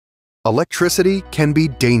Electricity can be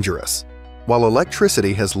dangerous. While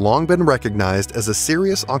electricity has long been recognized as a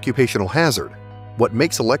serious occupational hazard, what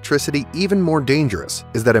makes electricity even more dangerous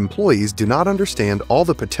is that employees do not understand all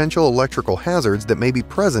the potential electrical hazards that may be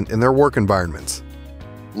present in their work environments.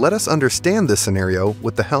 Let us understand this scenario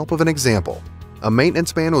with the help of an example. A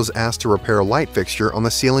maintenance man was asked to repair a light fixture on the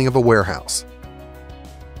ceiling of a warehouse.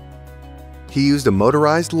 He used a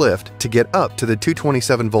motorized lift to get up to the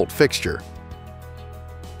 227-volt fixture.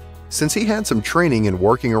 Since he had some training in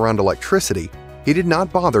working around electricity, he did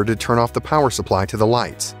not bother to turn off the power supply to the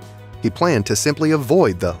lights. He planned to simply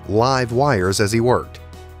avoid the live wires as he worked.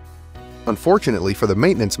 Unfortunately for the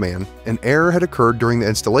maintenance man, an error had occurred during the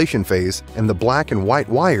installation phase and the black and white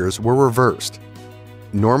wires were reversed.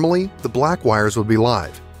 Normally, the black wires would be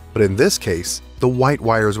live, but in this case, the white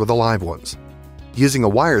wires were the live ones. Using a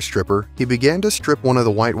wire stripper, he began to strip one of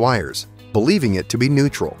the white wires, believing it to be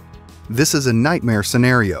neutral. This is a nightmare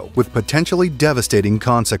scenario with potentially devastating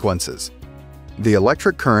consequences. The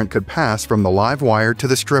electric current could pass from the live wire to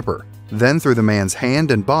the stripper, then through the man's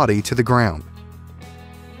hand and body to the ground.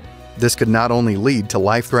 This could not only lead to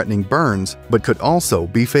life-threatening burns, but could also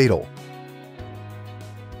be fatal.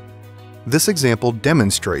 This example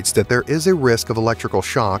demonstrates that there is a risk of electrical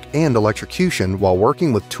shock and electrocution while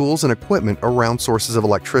working with tools and equipment around sources of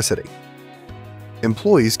electricity.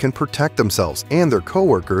 Employees can protect themselves and their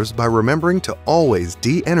coworkers by remembering to always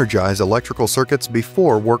de-energize electrical circuits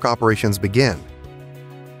before work operations begin.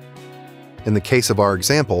 In the case of our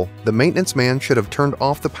example, the maintenance man should have turned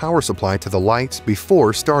off the power supply to the lights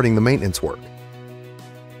before starting the maintenance work.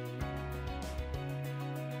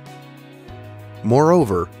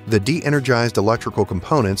 Moreover, the de-energized electrical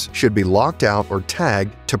components should be locked out or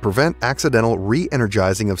tagged to prevent accidental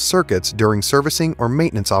re-energizing of circuits during servicing or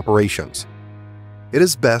maintenance operations. It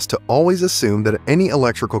is best to always assume that any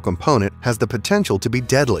electrical component has the potential to be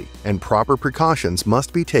deadly, and proper precautions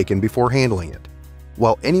must be taken before handling it.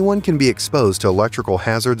 While anyone can be exposed to electrical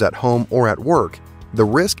hazards at home or at work, the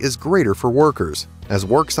risk is greater for workers, as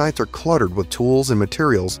work sites are cluttered with tools and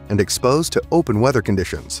materials and exposed to open weather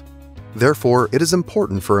conditions. Therefore, it is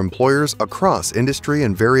important for employers across industry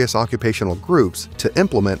and various occupational groups to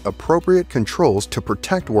implement appropriate controls to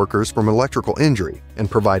protect workers from electrical injury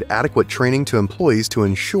and provide adequate training to employees to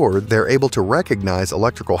ensure they're able to recognize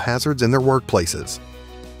electrical hazards in their workplaces.